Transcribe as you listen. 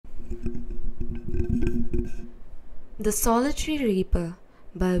The Solitary Reaper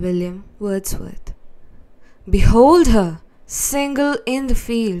by William Wordsworth. Behold her, single in the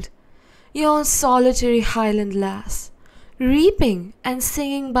field, yon solitary Highland lass, reaping and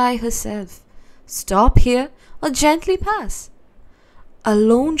singing by herself. Stop here or gently pass.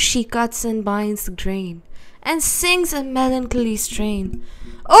 Alone she cuts and binds the grain, and sings a melancholy strain.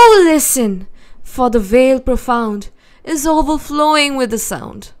 Oh, listen! For the vale profound is overflowing with the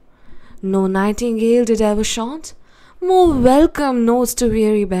sound. No nightingale did ever chaunt more welcome notes to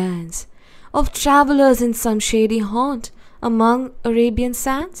weary bands of travellers in some shady haunt among Arabian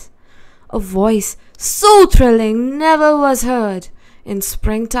sands. A voice so thrilling never was heard in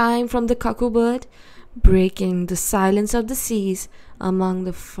springtime from the cuckoo bird, breaking the silence of the seas among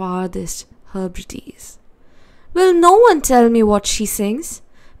the farthest Hebrides. Will no one tell me what she sings?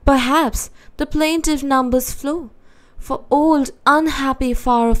 Perhaps the plaintive numbers flow for old unhappy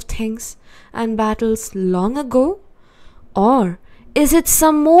far off things and battles long ago? Or is it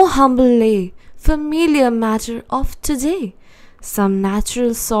some more humble lay, familiar matter of today, some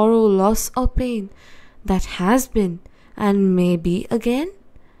natural sorrow, loss or pain that has been and may be again?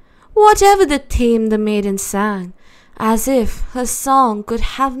 Whatever the theme the maiden sang, as if her song could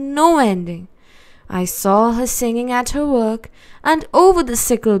have no ending, I saw her singing at her work and over the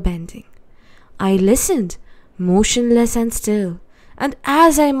sickle bending. I listened, motionless and still, and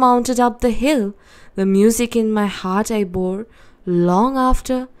as I mounted up the hill, the music in my heart I bore long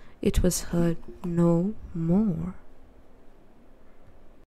after it was heard no more.